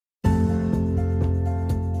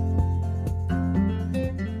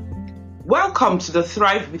Welcome to the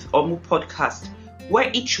Thrive with Omu podcast, where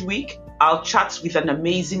each week I'll chat with an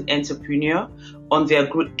amazing entrepreneur on their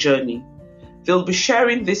growth journey. They'll be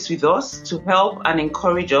sharing this with us to help and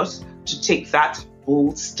encourage us to take that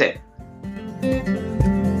bold step.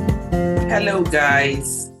 Hello,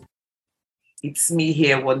 guys. It's me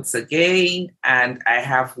here once again, and I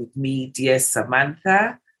have with me dear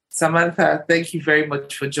Samantha. Samantha, thank you very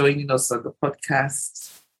much for joining us on the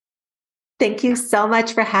podcast. Thank you so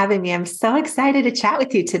much for having me. I'm so excited to chat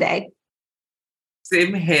with you today.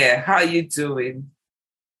 Same here. How are you doing?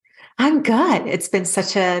 I'm good. It's been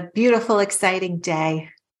such a beautiful, exciting day.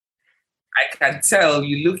 I can tell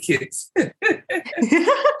you look it.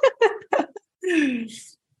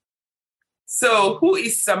 So, who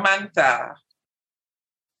is Samantha?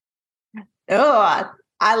 Oh,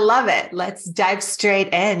 I love it. Let's dive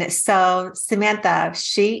straight in. So, Samantha,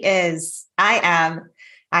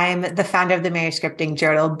 I'm the founder of the Marriage Scripting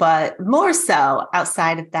Journal, but more so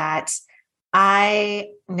outside of that,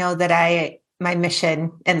 I know that my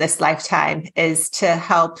mission in this lifetime is to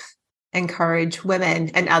help encourage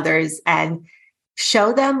women and others and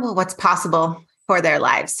show them what's possible for their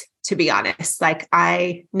lives, to be honest. Like,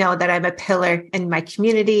 I know that I'm a pillar in my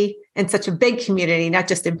community, in such a big community, not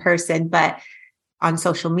just in person, but on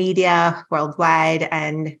social media worldwide.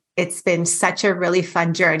 And it's been such a really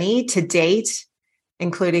fun journey to date,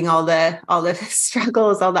 including all the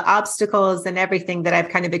struggles, all the obstacles and everything that I've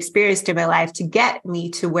kind of experienced in my life to get me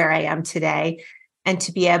to where I am today, and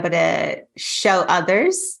to be able to show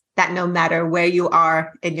others that no matter where you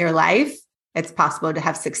are in your life, it's possible to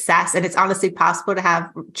have success. And it's honestly possible to have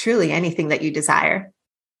truly anything that you desire.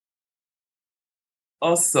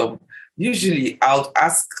 Awesome. Usually I'll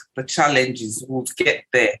ask the challenges, we'll get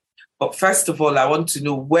there. But first of all, I want to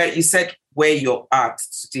know where you're at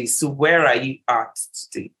today. So where are you at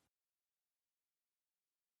today?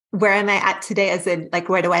 Where am I at today? As in, like,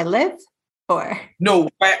 where do I live? Or no,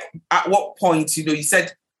 at what point? You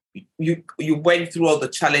said you went through all the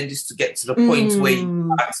challenges to get to the point where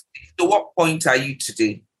you are. So what point are you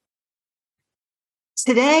today?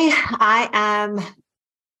 Today, I am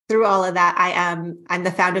through all of that. I'm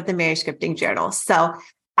the founder of the Marriage Scripting Journal. So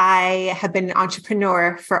I have been an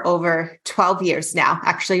entrepreneur for over 12 years now,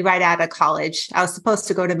 actually right out of college. I was supposed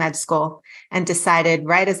to go to med school and decided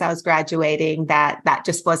right as I was graduating that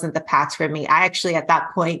just wasn't the path for me. I actually, at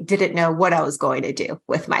that point, didn't know what I was going to do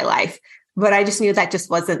with my life, but I just knew that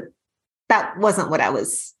wasn't what I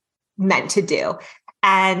was meant to do.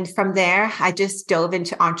 And from there, I just dove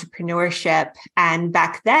into entrepreneurship. And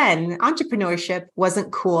back then, entrepreneurship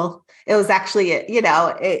wasn't cool. It was actually,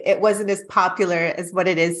 it wasn't as popular as what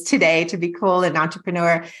it is today to be cool and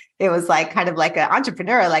entrepreneur. It was like kind of like an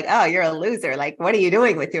entrepreneur, like, oh, you're a loser. Like, what are you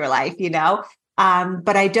doing with your life?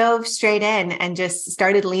 But I dove straight in and just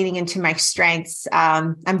started leaning into my strengths.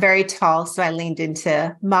 I'm very tall, so I leaned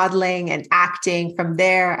into modeling and acting. From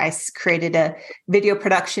there, I created a video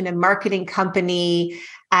production and marketing company.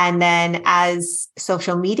 And then as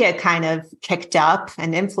social media kind of kicked up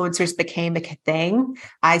and influencers became a thing,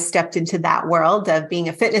 I stepped into that world of being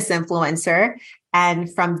a fitness influencer.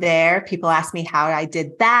 And from there, people asked me how I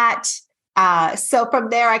did that. So from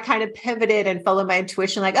there, I kind of pivoted and followed my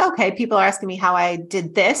intuition, like, okay, people are asking me how I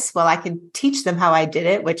did this. Well, I can teach them how I did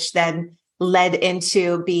it, which then led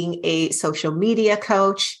into being a social media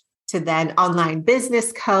coach, to then online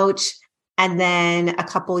business coach. And then a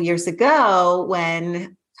couple of years ago,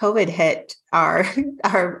 when COVID hit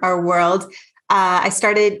our world, I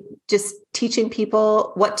started just teaching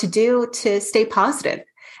people what to do to stay positive.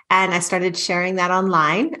 And I started sharing that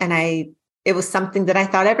online, and it was something that I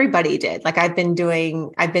thought everybody did. Like, I've been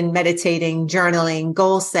meditating, journaling,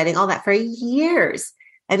 goal setting, all that for years.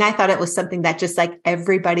 And I thought it was something that just like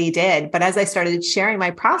everybody did. But as I started sharing my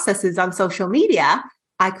processes on social media,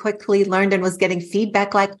 I quickly learned and was getting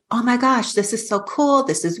feedback like, oh my gosh, this is so cool.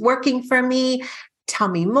 This is working for me. Tell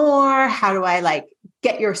me more. How do I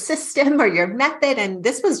get your system or your method? And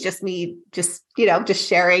this was just me, just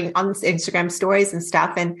sharing on Instagram stories and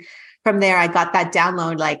stuff. And from there, I got that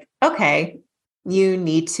download like, okay, you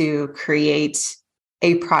need to create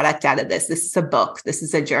a product out of this. This is a book. This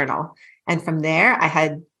is a journal. And from there, I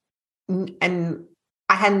had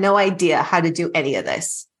no idea how to do any of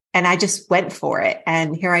this. And I just went for it.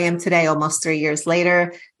 And here I am today, almost 3 years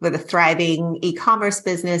later, with a thriving e-commerce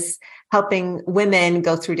business, helping women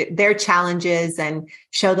go through their challenges and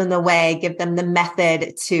show them the way, give them the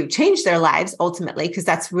method to change their lives ultimately, because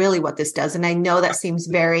that's really what this does. And I know that seems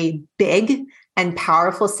very big and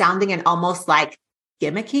powerful sounding and almost like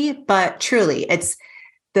gimmicky, but truly it's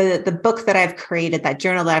the book that I've created, that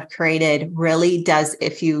journal that I've created really does,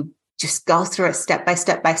 if you just go through it step by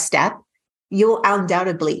step, you'll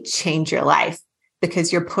undoubtedly change your life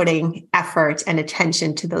because you're putting effort and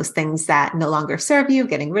attention to those things that no longer serve you,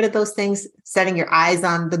 getting rid of those things, setting your eyes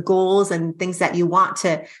on the goals and things that you want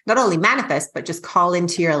to not only manifest, but just call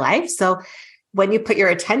into your life. So when you put your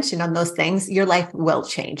attention on those things, your life will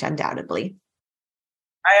change undoubtedly.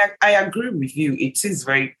 I agree with you. It is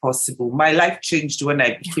very possible. My life changed when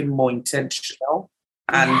I became more intentional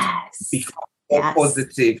and become more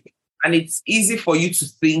positive. And it's easy for you to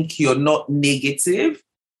think you're not negative.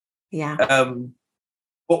 Yeah.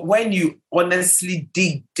 But when you honestly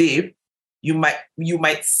dig deep, you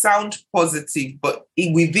might sound positive, but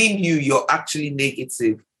within you, you're actually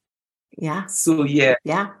negative. Yeah. So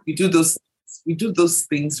we do those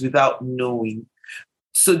things without knowing.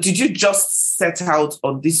 So did you just set out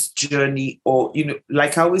on this journey, or,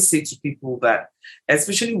 like I always say to people that,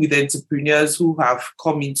 especially with entrepreneurs who have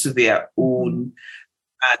come into their own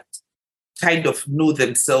and kind of know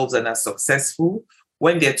themselves and are successful,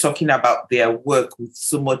 when they're talking about their work with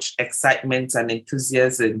so much excitement and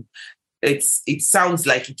enthusiasm, it sounds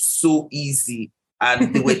like it's so easy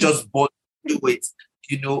and they were just born to do it,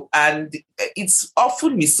 and it's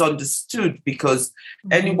often misunderstood because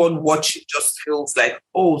anyone watching just feels like,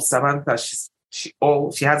 oh, Samantha, she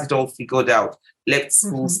has it all figured out. Left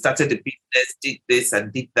school, started a business, did this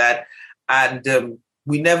and did that. And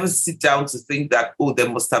we never sit down to think that, oh, there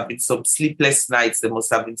must have been some sleepless nights, there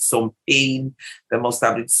must have been some pain, there must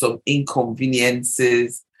have been some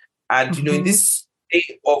inconveniences. And, in this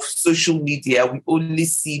day of social media, we only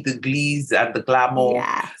see the glees and the glamour.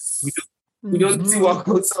 Yes. We don't see what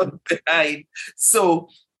goes on behind. So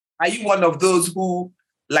are you one of those who,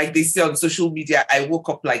 like they say on social media, I woke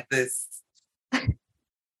up like this?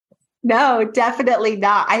 No, definitely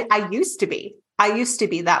not. I used to be. I used to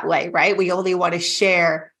be that way, right? We only want to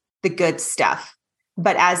share the good stuff.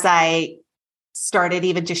 But as I started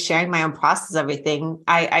even just sharing my own process, everything,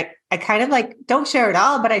 I kind of like don't share it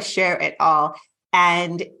all, but I share it all.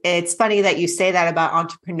 And it's funny that you say that about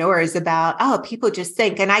entrepreneurs, about, oh, people just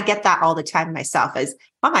think, and I get that all the time myself, is,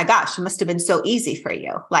 oh my gosh, it must have been so easy for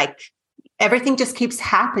you. Like everything just keeps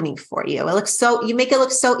happening for you. You make it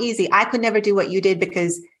look so easy. I could never do what you did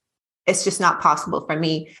because it's just not possible for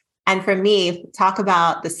me. And for me, talk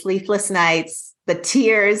about the sleepless nights, the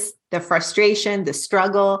tears, the frustration, the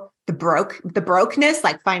struggle, the brokenness,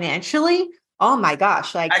 like financially. Oh my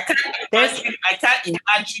gosh. Like I can't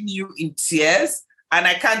imagine you in tears, and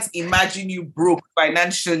I can't imagine you broke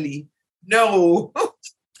financially. No.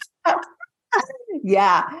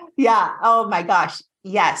 Yeah. Oh my gosh.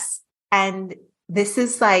 Yes. And this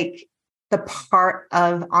is like the part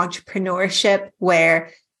of entrepreneurship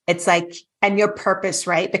where it's like, and your purpose,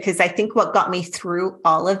 right? Because I think what got me through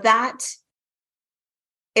all of that,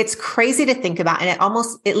 it's crazy to think about. And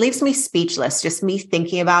it leaves me speechless, just me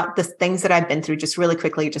thinking about the things that I've been through just really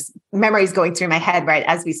quickly, just memories going through my head, right,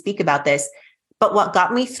 as we speak about this. But what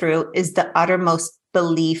got me through is the uttermost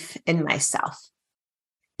belief in myself.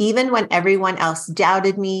 Even when everyone else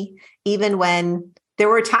doubted me, even when there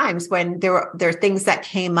were times when there are things that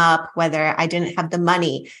came up, whether I didn't have the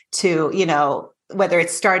money to, whether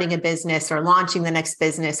it's starting a business or launching the next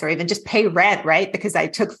business or even just pay rent, right? Because I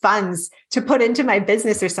took funds to put into my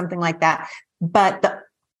business or something like that. But the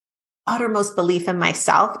uttermost belief in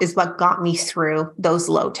myself is what got me through those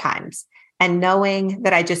low times. And knowing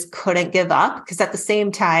that I just couldn't give up, because at the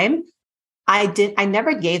same time, I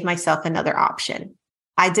never gave myself another option.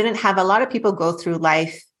 I didn't have a lot of people go through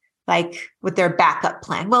life like with their backup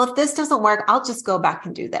plan. Well, if this doesn't work, I'll just go back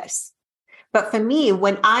and do this. But for me,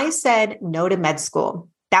 when I said no to med school,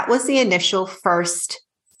 that was the initial first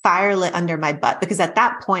fire lit under my butt, because at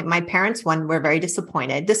that point, my parents, were very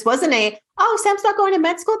disappointed. This wasn't Sam's not going to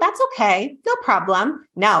med school. That's okay. No problem.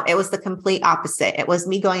 No, it was the complete opposite. It was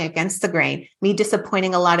me going against the grain, me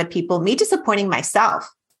disappointing a lot of people, me disappointing myself,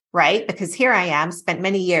 right? Because here I am, spent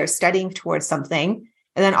many years studying towards something.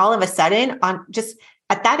 And then all of a sudden,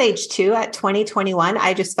 at that age too, at 2021,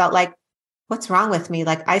 I just felt like, what's wrong with me?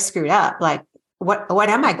 Like I screwed up. Like what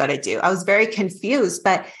am I going to do? I was very confused,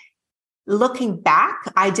 but looking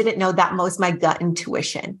back, I didn't know that was my gut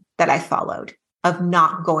intuition that I followed of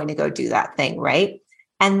not going to go do that thing. Right.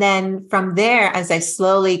 And then from there, as I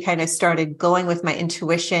slowly kind of started going with my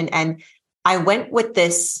intuition, and I went with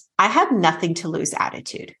this, I have nothing to lose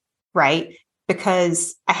attitude. Right.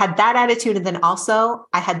 Because I had that attitude. And then also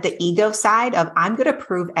I had the ego side of, I'm going to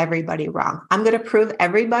prove everybody wrong. I'm going to prove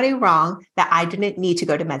everybody wrong that I didn't need to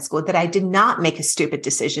go to med school, that I did not make a stupid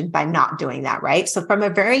decision by not doing that. Right. So from a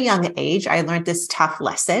very young age, I learned this tough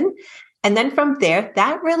lesson. And then from there,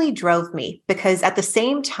 that really drove me, because at the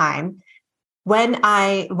same time, when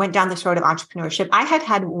I went down this road of entrepreneurship, I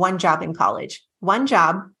had one job in college, one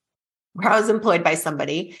job where I was employed by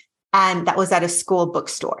somebody, and that was at a school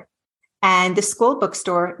bookstore. And the school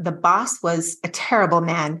bookstore, the boss was a terrible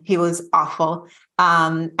man. He was awful.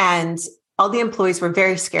 And all the employees were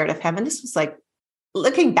very scared of him. And this was like,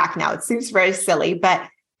 looking back now, it seems very silly, but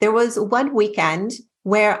there was one weekend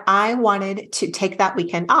where I wanted to take that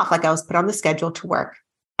weekend off. Like I was put on the schedule to work,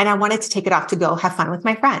 and I wanted to take it off to go have fun with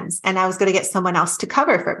my friends. And I was going to get someone else to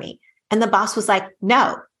cover for me. And the boss was like,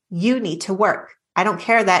 no, you need to work. I don't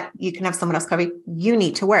care that you can have someone else cover you. You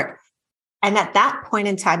need to work. And at that point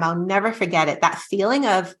in time, I'll never forget it. That feeling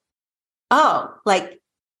of, oh, like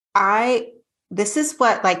this is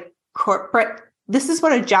what like corporate, this is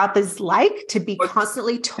what a job is like, to be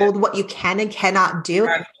constantly told what you can and cannot do.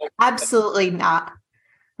 Absolutely not.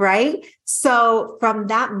 Right. So from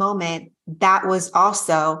that moment, that was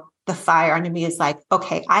also the fire under me, is like,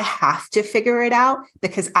 okay, I have to figure it out,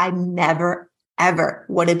 because I never, ever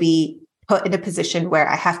want to be put in a position where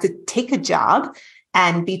I have to take a job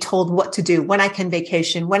and be told what to do, when I can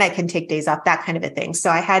vacation, when I can take days off, that kind of a thing. So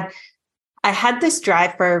I had this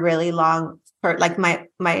drive for a really long, for like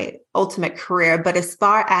my ultimate career. But as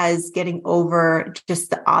far as getting over just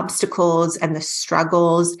the obstacles and the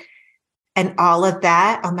struggles and all of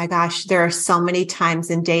that, oh my gosh, there are so many times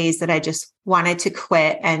and days that I just wanted to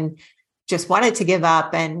quit and just wanted to give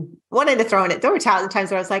up and wanted to throw in it. There were times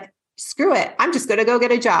where I was like, screw it, I'm just going to go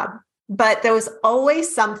get a job. But there was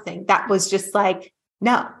always something that was just like,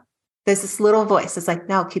 no, there's this little voice. It's like,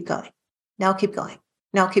 no, keep going. No, keep going.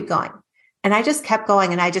 No, keep going. And I just kept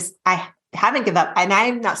going. And I haven't given up. And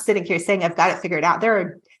I'm not sitting here saying I've got it figured out.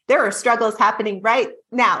 There are struggles happening right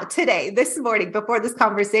now, today, this morning, before this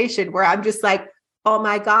conversation, where I'm just like, oh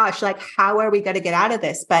my gosh, like, how are we going to get out of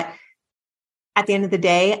this? But at the end of the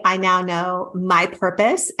day, I now know my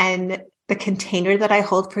purpose and the container that I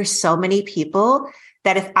hold for so many people,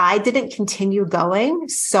 that if I didn't continue going,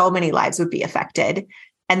 so many lives would be affected.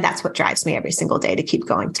 And that's what drives me every single day to keep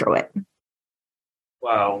going through it.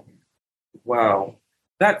 Wow.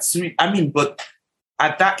 But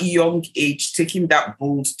at that young age, taking that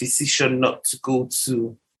bold decision not to go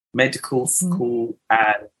to medical school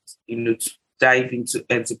and, to dive into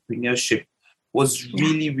entrepreneurship was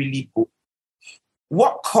really, really bold.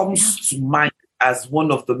 What comes to mind as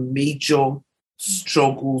one of the major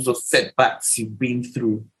struggles or setbacks you've been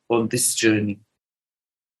through on this journey?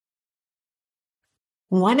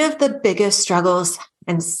 One of the biggest struggles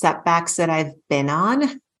and setbacks that I've been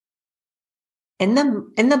on in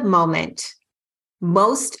the moment,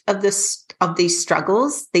 most of these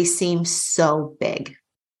struggles, they seem so big,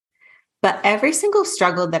 but every single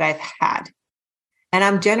struggle that I've had, and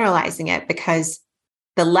I'm generalizing it because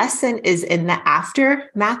the lesson is in the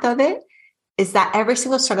aftermath of it, is that every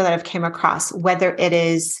single struggle that I've came across, whether it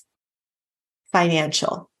is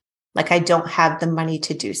financial, like I don't have the money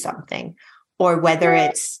to do something, or whether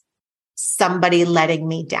it's somebody letting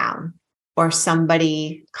me down or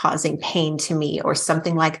somebody causing pain to me or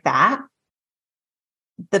something like that,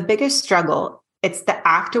 the biggest struggle, it's the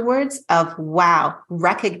afterwards of,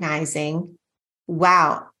 recognizing,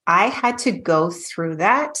 I had to go through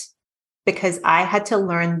that because I had to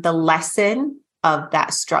learn the lesson of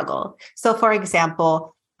that struggle. So for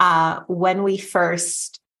example, when I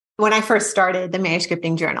first started the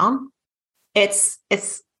manuscripting journal, it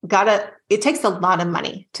takes a lot of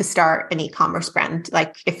money to start an e-commerce brand.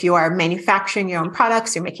 Like if you are manufacturing your own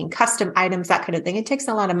products, you're making custom items, that kind of thing, it takes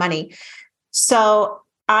a lot of money. So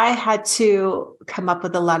I had to come up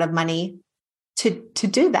with a lot of money to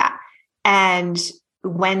do that. And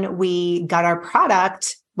when we got our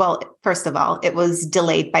product, well, first of all, it was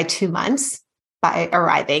delayed by 2 months by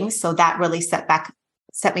arriving. So that really set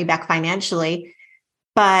me back financially.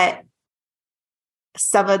 But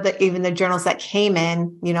some of even the journals that came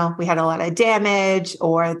in, we had a lot of damage,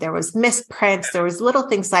 or there was misprints. There was little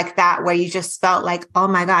things like that where you just felt like, oh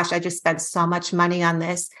my gosh, I just spent so much money on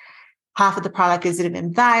this. Half of the product isn't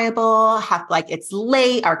even viable. Half, like, it's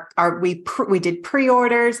late. We did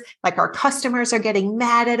pre-orders. Like, our customers are getting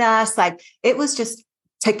mad at us. Like, it was just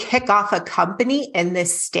to kick off a company in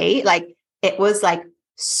this state. Like, it was like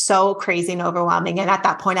so crazy and overwhelming. And at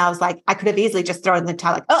that point, I was like, I could have easily just thrown in the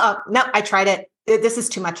towel. Like, no, I tried it. This is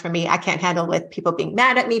too much for me. I can't handle with people being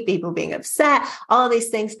mad at me, people being upset, all of these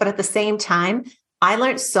things. But at the same time, I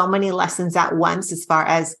learned so many lessons at once as far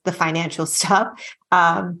as the financial stuff,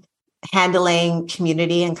 handling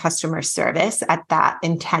community and customer service at that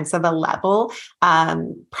intense of a level,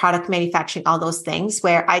 product manufacturing, all those things,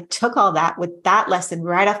 where I took all that with that lesson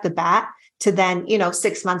right off the bat to then,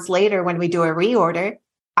 6 months later, when we do a reorder,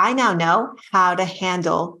 I now know how to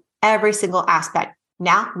handle every single aspect.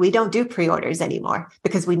 Now we don't do pre-orders anymore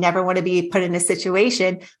because we never want to be put in a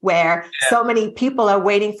situation where so many people are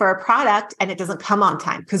waiting for a product and it doesn't come on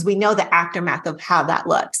time, because we know the aftermath of how that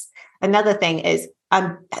looks. Another thing is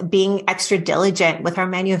being extra diligent with our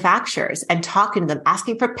manufacturers and talking to them,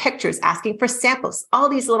 asking for pictures, asking for samples, all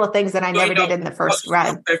these little things that I never did in the first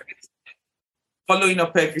run. Following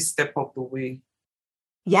up every step of the way.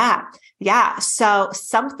 Yeah. Yeah. So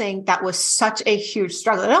something that was such a huge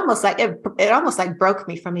struggle, it almost like broke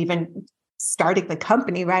me from even starting the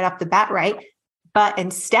company right off the bat. Right. But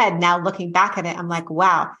instead, now looking back at it, I'm like,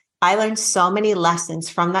 wow, I learned so many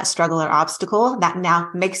lessons from that struggle or obstacle that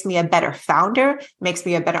now makes me a better founder, makes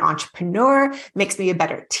me a better entrepreneur, makes me a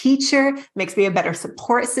better teacher, makes me a better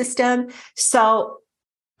support system. So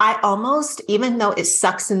I almost, even though it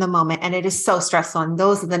sucks in the moment and it is so stressful, and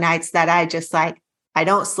those are the nights that I just like, I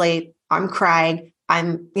don't sleep, I'm crying,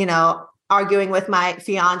 I'm, arguing with my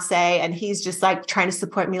fiance, and he's just like trying to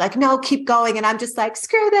support me, like, no, keep going. And I'm just like,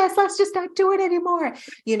 screw this, let's just not do it anymore.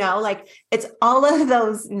 Like it's all of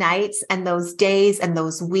those nights and those days and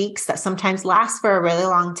those weeks that sometimes last for a really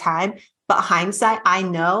long time. But hindsight, I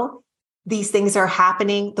know these things are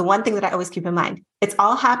happening. The one thing that I always keep in mind, it's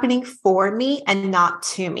all happening for me and not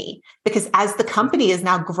to me, because as the company has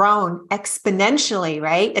now grown exponentially,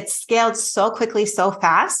 right? It's scaled so quickly, so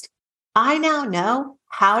fast. I now know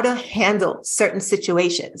how to handle certain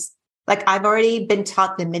situations. Like I've already been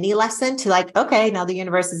taught the mini lesson to like, okay, now the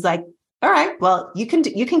universe is like, all right, well, you can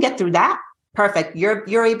get through that. Perfect.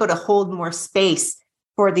 You're able to hold more space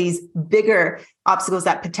for these bigger obstacles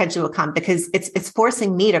that potentially will come, because it's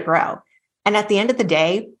forcing me to grow. And at the end of the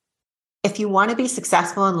day, if you want to be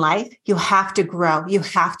successful in life, you have to grow, you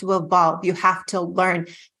have to evolve, you have to learn.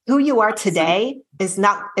 Who you are today is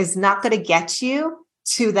not going to get you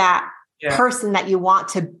to that person that you want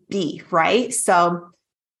to be, right? So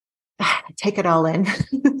take it all in.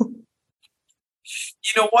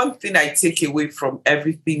 One thing I take away from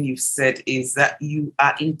everything you've said is that you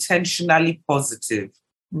are intentionally positive.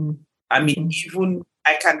 I mean, even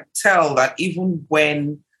I can tell that even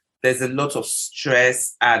when there's a lot of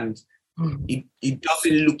stress and it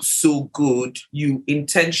doesn't look so good, you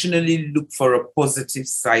intentionally look for a positive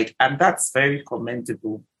side. And that's very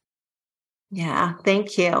commendable. Yeah,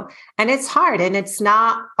 thank you. And it's hard, and it's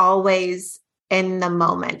not always in the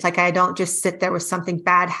moment. Like I don't just sit there with something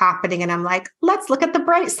bad happening and I'm like, let's look at the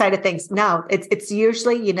bright side of things. No, it's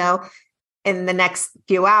usually, in the next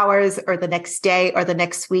few hours or the next day or the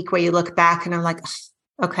next week where you look back and I'm like,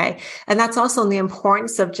 okay. And that's also the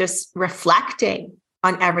importance of just reflecting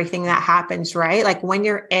on everything that happens, right? Like when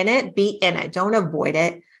you're in it, be in it. Don't avoid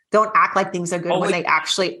it. Don't act like things are good when they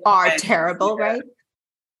actually are terrible, right?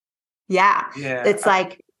 Yeah. It's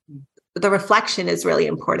like the reflection is really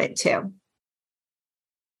important too.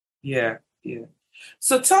 Yeah.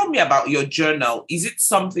 So tell me about your journal. Is it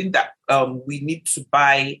something that we need to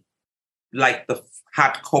buy like the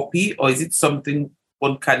hard copy, or is it something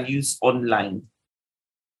one can use online?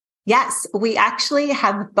 Yes, we actually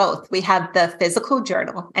have both. We have the physical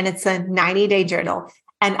journal, and it's a 90-day journal.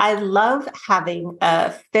 And I love having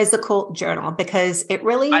a physical journal because it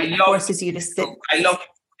really forces you to sit. I love it.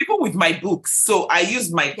 Even with my books. So I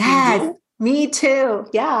use my Kindle. Me too.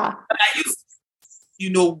 Yeah. And I use,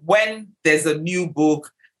 when there's a new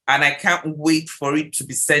book and I can't wait for it to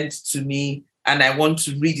be sent to me and I want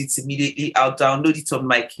to read it immediately, I'll download it on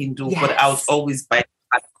my Kindle, but I'll always buy a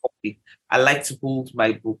hard copy. I like to hold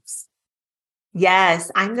my books.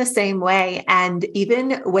 Yes, I'm the same way. And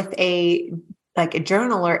even with a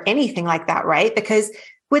journal or anything like that, right? Because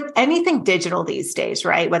with anything digital these days,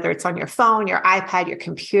 right? Whether it's on your phone, your iPad, your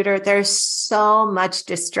computer, there's so much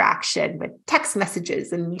distraction with text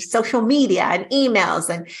messages and social media and emails,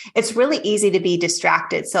 and it's really easy to be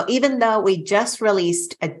distracted. So even though we just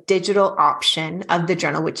released a digital option of the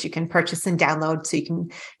journal, which you can purchase and download, so you can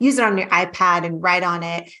use it on your iPad and write on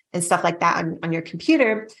it and stuff like that on your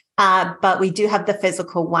computer. But we do have the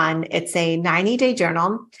physical one. It's a 90-day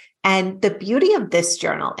journal. And the beauty of this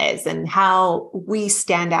journal is, and how we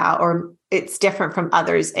stand out, or it's different from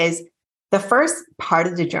others, is the first part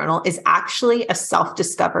of the journal is actually a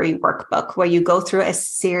self-discovery workbook where you go through a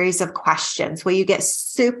series of questions where you get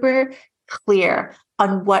super clear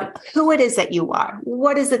on who it is that you are.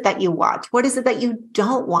 What is it that you want? What is it that you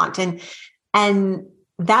don't want? And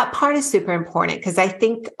that part is super important, because I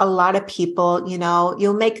think a lot of people,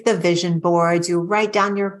 you'll make the vision boards, you'll write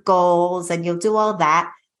down your goals, and you'll do all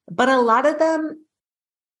that. But a lot of them,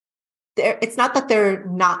 it's not that they're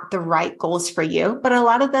not the right goals for you, but a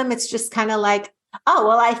lot of them, it's just kind of like, oh,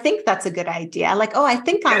 well, I think that's a good idea. Like, oh, I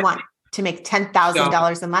think I want to make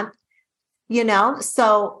 $10,000 a month,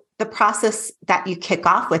 So the process that you kick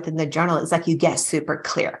off with in the journal is like you get super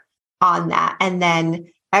clear on that. And then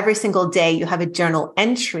every single day you have a journal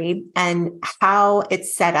entry, and how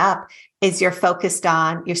it's set up is you're focused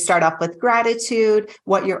on, you start off with gratitude,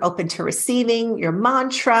 what you're open to receiving, your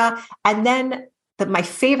mantra. And then my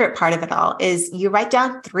favorite part of it all is you write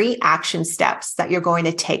down 3 action steps that you're going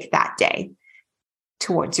to take that day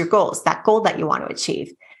towards your goals, that goal that you want to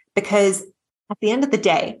achieve. Because at the end of the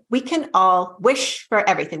day, we can all wish for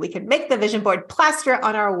everything. We can make the vision board, plaster it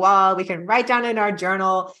on our wall. We can write down in our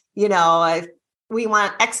journal, we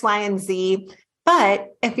want X, Y, and Z.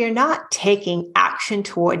 But if you're not taking action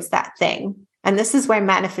towards that thing, and this is where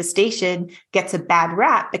manifestation gets a bad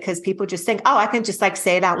rap, because people just think, oh, I can just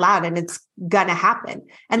say it out loud and it's going to happen.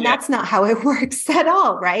 And that's not how it works at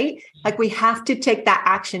all, right? Like, we have to take that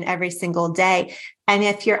action every single day. And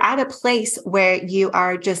if you're at a place where you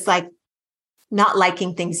are just not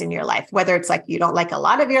liking things in your life, whether it's you don't like a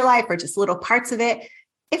lot of your life or just little parts of it,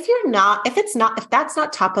 if that's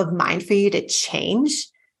not top of mind for you to change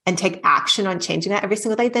and take action on changing that every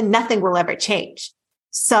single day, then nothing will ever change.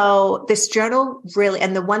 So this journal really,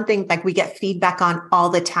 and the one thing we get feedback on all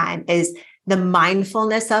the time is the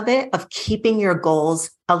mindfulness of it, of keeping your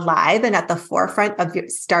goals alive and at the forefront of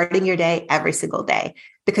starting your day every single day.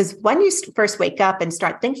 Because when you first wake up and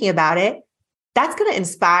start thinking about it, that's going to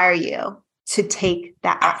inspire you to take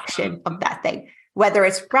that action of that thing. Whether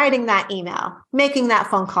it's writing that email, making that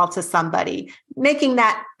phone call to somebody, making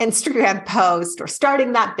that Instagram post, or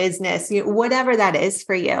starting that business, whatever that is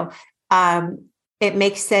for you, it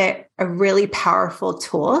makes it a really powerful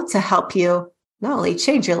tool to help you not only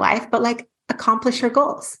change your life, but accomplish your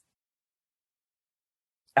goals.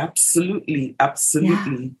 Absolutely.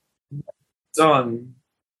 Absolutely. Yeah. Done.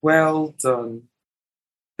 Well done.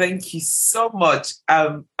 Thank you so much.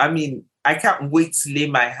 I can't wait to lay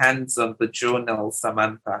my hands on the journal,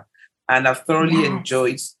 Samantha. And I've thoroughly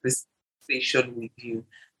enjoyed this conversation with you.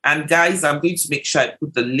 And guys, I'm going to make sure I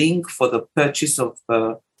put the link for the purchase of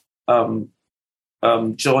the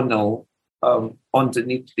journal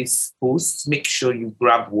underneath this post. Make sure you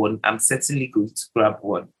grab one. I'm certainly going to grab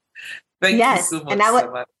one. Thank you so much,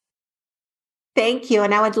 Samantha. Thank you.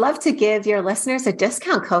 And I would love to give your listeners a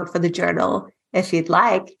discount code for the journal if you'd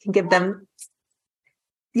like. You can give them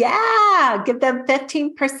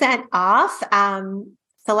 15% off.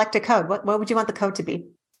 Select a code. What would you want the code to be?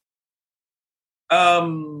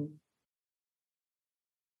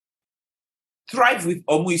 Thrive with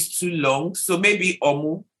Omu is too long, so maybe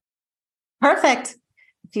Omu. Perfect.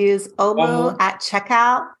 If you use Omu at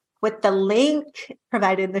checkout with the link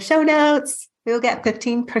provided in the show notes, you'll get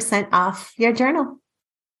 15% off your journal.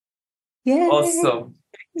 Yeah. Awesome.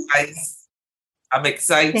 Guys, I'm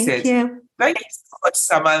excited. Thank you. Thank you so much,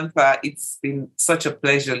 Samantha. It's been such a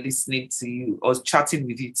pleasure listening to you or chatting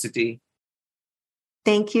with you today.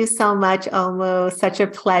 Thank you so much, Omu. Such a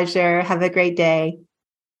pleasure. Have a great day.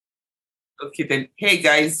 Okay, then. Hey,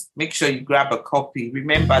 guys, make sure you grab a copy.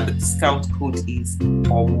 Remember, the discount code is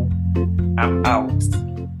OMU. I'm out.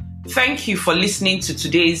 Thank you for listening to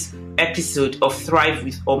today's episode of Thrive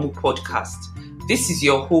with Omu podcast. This is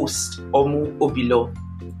your host, Omu Obilo.